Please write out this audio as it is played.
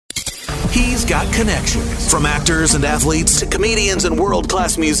He's got connections. From actors and athletes to comedians and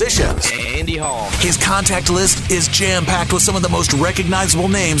world-class musicians. Andy Hall. His contact list is jam-packed with some of the most recognizable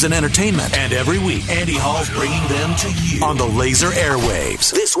names in entertainment. And every week, Andy Hall's bringing them to you on the Laser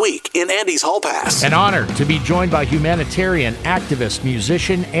airwaves. This week in Andy's Hall Pass. An honor to be joined by humanitarian, activist,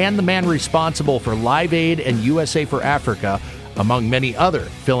 musician, and the man responsible for Live Aid and USA for Africa, among many other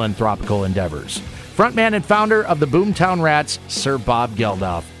philanthropical endeavors. Frontman and founder of the Boomtown Rats, Sir Bob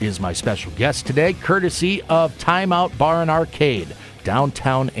Geldof, is my special guest today, courtesy of Time Out Bar and Arcade,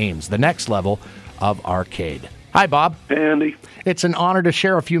 downtown Ames, the next level of arcade. Hi, Bob. Hey, Andy. It's an honor to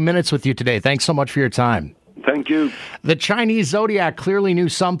share a few minutes with you today. Thanks so much for your time. Thank you. The Chinese Zodiac clearly knew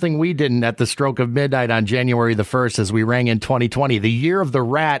something we didn't at the stroke of midnight on January the 1st as we rang in 2020, the year of the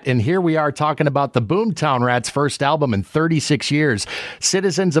rat. And here we are talking about the Boomtown Rats' first album in 36 years.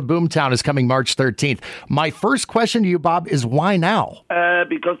 Citizens of Boomtown is coming March 13th. My first question to you, Bob, is why now?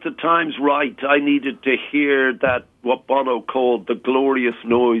 Because the time's right. I needed to hear that, what Bono called the glorious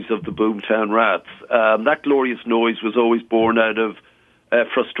noise of the Boomtown Rats. That glorious noise was always born out of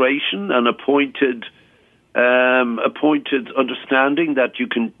frustration and a pointed understanding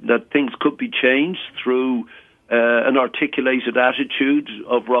that things could be changed through an articulated attitude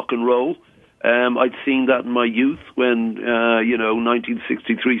of rock and roll. I'd seen that in my youth when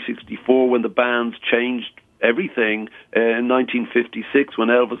 1963, 64, when the bands changed everything. In 1956, when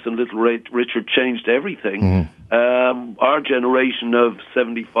Elvis and Little Richard changed everything. Our generation of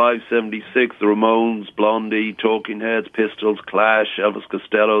 75, 76, the Ramones, Blondie, Talking Heads, Pistols, Clash, Elvis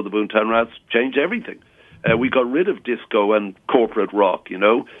Costello, the Boomtown Rats changed everything. We got rid of disco and corporate rock, We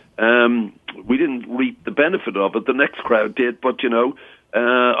didn't reap the benefit of it. The next crowd did. But,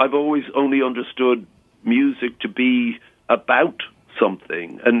 I've always only understood music to be about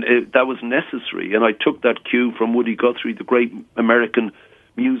something. And that was necessary. And I took that cue from Woody Guthrie, the great American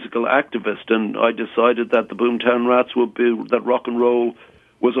musical activist. And I decided that the Boomtown Rats would be, that rock and roll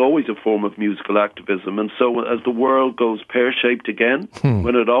was always a form of musical activism. And so as the world goes pear-shaped again,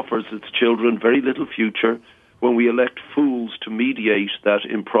 when it offers its children very little future, when we elect fools to mediate that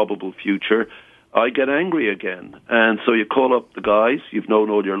improbable future, I get angry again. And so you call up the guys you've known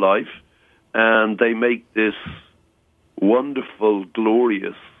all your life, and they make this wonderful,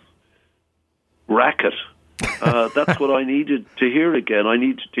 glorious racket. That's what I needed to hear again. I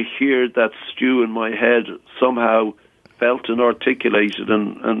needed to hear that stew in my head somehow felt and articulated,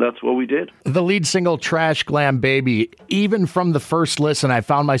 and that's what we did. The lead single, Trash Glam Baby, even from the first listen, I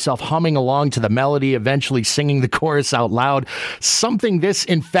found myself humming along to the melody, eventually singing the chorus out loud. Something this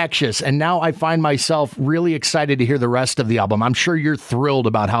infectious, and now I find myself really excited to hear the rest of the album. I'm sure you're thrilled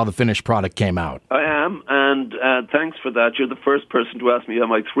about how the finished product came out. I am, and thanks for that. You're the first person to ask me,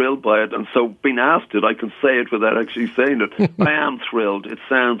 am I thrilled by it? And so being asked it, I can say it without actually saying it. I am thrilled. It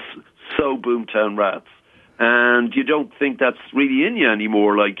sounds so Boomtown Rats. And you don't think that's really in you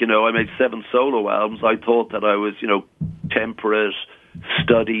anymore. I made 7 solo albums. I thought that I was, temperate,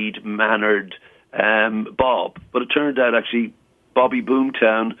 studied, mannered Bob. But it turned out, actually, Bobby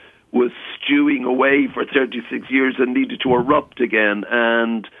Boomtown was stewing away for 36 years and needed to erupt again.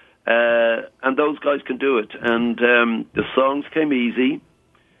 And those guys can do it. And the songs came easy,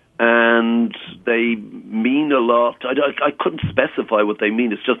 and they mean a lot. I couldn't specify what they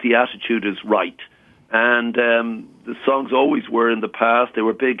mean. It's just the attitude is right. And the songs always were in the past. They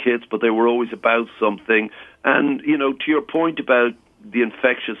were big hits, but they were always about something. And, to your point about the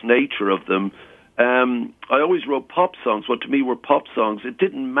infectious nature of them, I always wrote pop songs. What to me were pop songs. It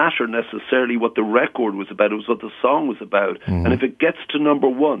didn't matter necessarily what the record was about. It was what the song was about. And if it gets to number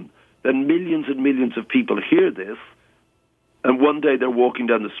one, then millions and millions of people hear this. And one day they're walking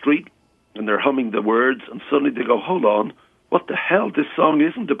down the street and they're humming the words. And suddenly they go, hold on, what the hell? This song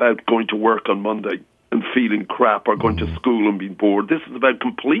isn't about going to work on Monday and feeling crap or going to school and being bored. This is about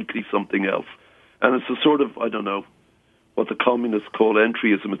completely something else. And it's a sort of, I don't know, what the communists call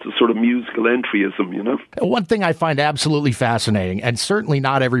entryism. It's a sort of musical entryism, One thing I find absolutely fascinating, and certainly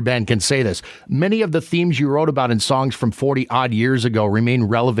not every band can say this, many of the themes you wrote about in songs from 40-odd years ago remain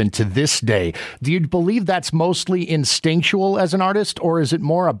relevant to this day. Do you believe that's mostly instinctual as an artist, or is it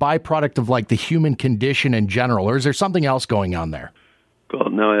more a byproduct of, the human condition in general, or is there something else going on there?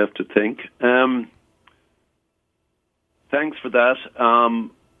 God, now I have to think. Thanks for that.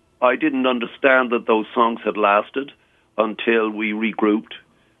 I didn't understand that those songs had lasted until we regrouped,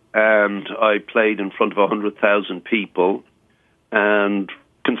 and I played in front of 100,000 people, and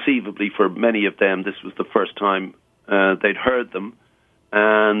conceivably for many of them this was the first time they'd heard them,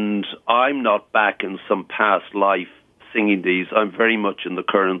 and I'm not back in some past life singing these. I'm very much in the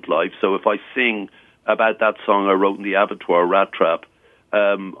current life, so if I sing about that song I wrote in the Abattoir, Rat Trap,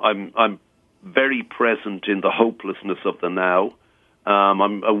 I'm very present in the hopelessness of the now.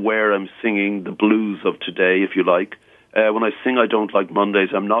 I'm aware I'm singing the blues of today, if you like. When I sing I Don't Like Mondays,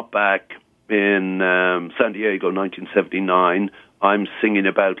 I'm not back in San Diego, 1979. I'm singing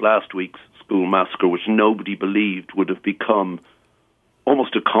about last week's school massacre, which nobody believed would have become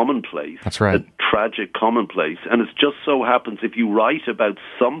almost a commonplace. That's right. A tragic commonplace. And it just so happens if you write about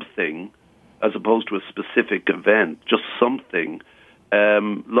something as opposed to a specific event, just something,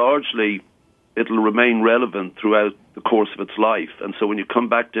 largely it'll remain relevant throughout the course of its life. And so when you come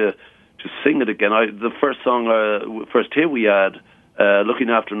back to sing it again, the first hit we had, Looking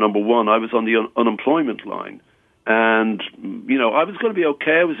After Number One, I was on the unemployment line. And, you know, I was going to be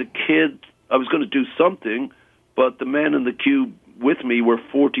okay. I was a kid. I was going to do something. But the men in the queue with me were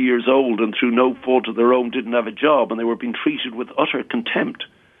 40 years old and through no fault of their own didn't have a job. And they were being treated with utter contempt.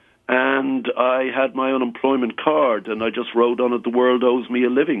 And I had my unemployment card, and I just wrote on it, "The world owes me a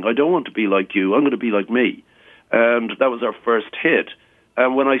living. I don't want to be like you. I'm going to be like me." And that was our first hit.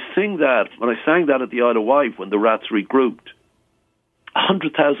 And when I sang that at the Isle of Wight, when the Rats regrouped,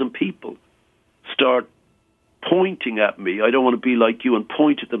 100,000 people start pointing at me. "I don't want to be like you," and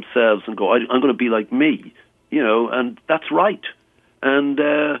point at themselves and go, "I'm going to be like me." You know, and that's right. And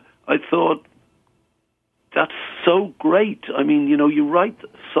I thought, that's so great. I mean, you know, you write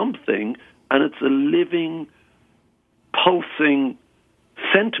something and it's a living, pulsing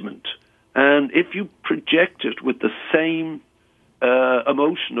sentiment. And if you project it with the same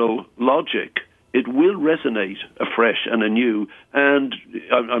emotional logic, it will resonate afresh and anew. And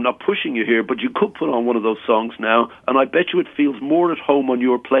I'm not pushing you here, but you could put on one of those songs now, and I bet you it feels more at home on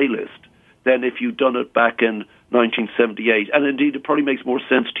your playlist than if you'd done it back in 1978. And indeed, it probably makes more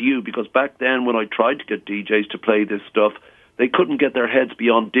sense to you, because back then when I tried to get DJs to play this stuff, they couldn't get their heads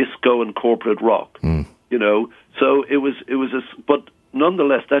beyond disco and corporate rock, you know. So but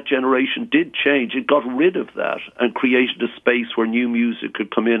nonetheless, that generation did change. It got rid of that and created a space where new music could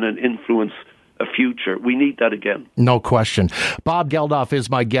come in and influence a future. We need that again. No question. Bob Geldof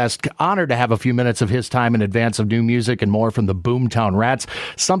is my guest. Honored to have a few minutes of his time in advance of new music and more from the Boomtown Rats,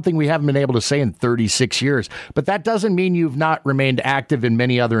 something we haven't been able to say in 36 years. But that doesn't mean you've not remained active in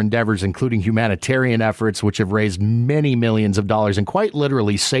many other endeavors, including humanitarian efforts, which have raised many millions of dollars and quite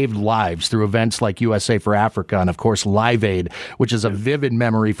literally saved lives through events like USA for Africa and, of course, Live Aid, which is a vivid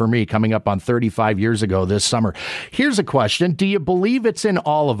memory for me, coming up on 35 years ago this summer. Here's a question. Do you believe it's in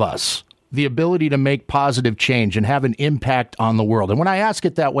all of us, the ability to make positive change and have an impact on the world? And when I ask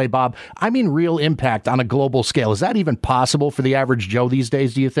it that way, Bob, I mean real impact on a global scale. Is that even possible for the average Joe these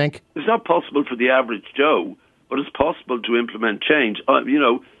days, do you think? It's not possible for the average Joe, but it's possible to implement change. You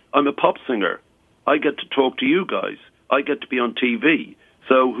know, I'm a pop singer. I get to talk to you guys. I get to be on TV.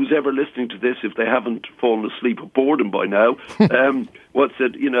 So who's ever listening to this, if they haven't fallen asleep of boredom by now,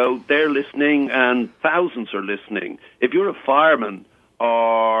 you know, they're listening and thousands are listening. If you're a fireman,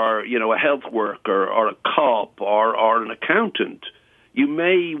 or, you know, a health worker, or a cop, or an accountant, you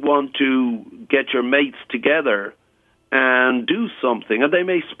may want to get your mates together and do something, and they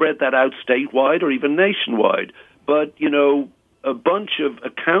may spread that out statewide or even nationwide. But, you know, a bunch of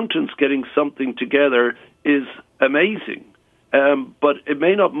accountants getting something together is amazing, but it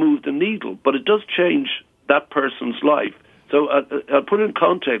may not move the needle, but it does change that person's life. So I'll put it in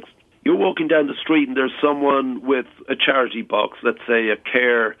context. You're walking down the street and there's someone with a charity box, let's say a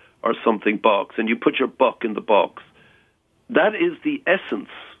care or something box, and you put your buck in the box. That is the essence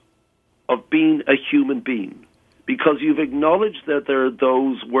of being a human being, because you've acknowledged that there are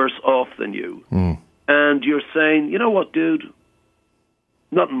those worse off than you. And you're saying, you know what, dude,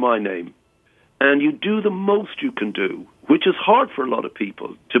 not in my name. And you do the most you can do, which is hard for a lot of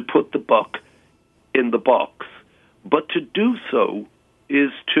people, to put the buck in the box. But to do so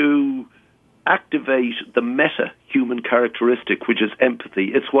is to activate the meta-human characteristic, which is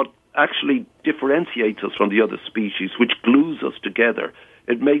empathy. It's what actually differentiates us from the other species, which glues us together.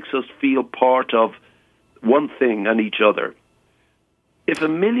 It makes us feel part of one thing and each other. If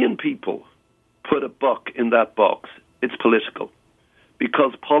 1 million people put a buck in that box, it's political,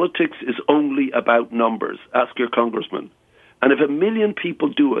 because politics is only about numbers. Ask your congressman. And if 1 million people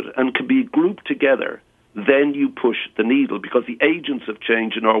do it and can be grouped together, then you push the needle, because the agents of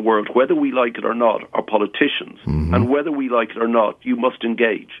change in our world, whether we like it or not, are politicians. And whether we like it or not, you must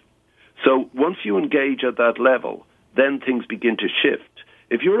engage. So once you engage at that level, then things begin to shift.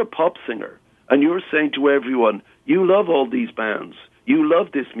 If you're a pop singer and you're saying to everyone, you love all these bands, you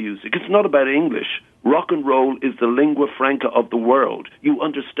love this music, it's not about English. Rock and roll is the lingua franca of the world. You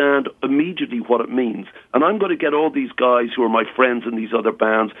understand immediately what it means. And I'm going to get all these guys who are my friends in these other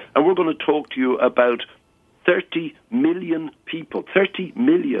bands, and we're going to talk to you about 30 million people, 30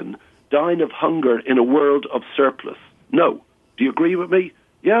 million dying of hunger in a world of surplus. No. Do you agree with me?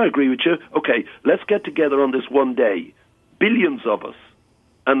 Yeah, I agree with you. Okay, let's get together on this one day, billions of us,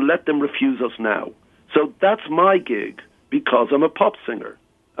 and let them refuse us now. So that's my gig, because I'm a pop singer.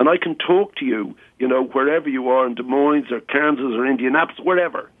 And I can talk to you, wherever you are in Des Moines or Kansas or Indianapolis,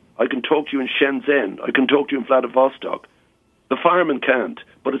 wherever. I can talk to you in Shenzhen. I can talk to you in Vladivostok. The firemen can't,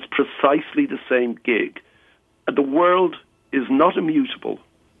 but it's precisely the same gig. And the world is not immutable.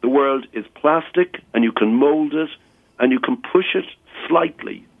 The world is plastic, and you can mold it, and you can push it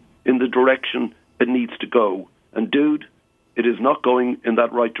slightly in the direction it needs to go. And dude, it is not going in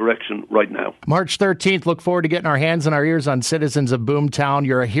that right direction right now. March 13th, look forward to getting our hands and our ears on Citizens of Boomtown.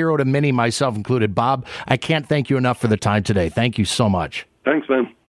 You're a hero to many, myself included. Bob, I can't thank you enough for the time today. Thank you so much. Thanks, man.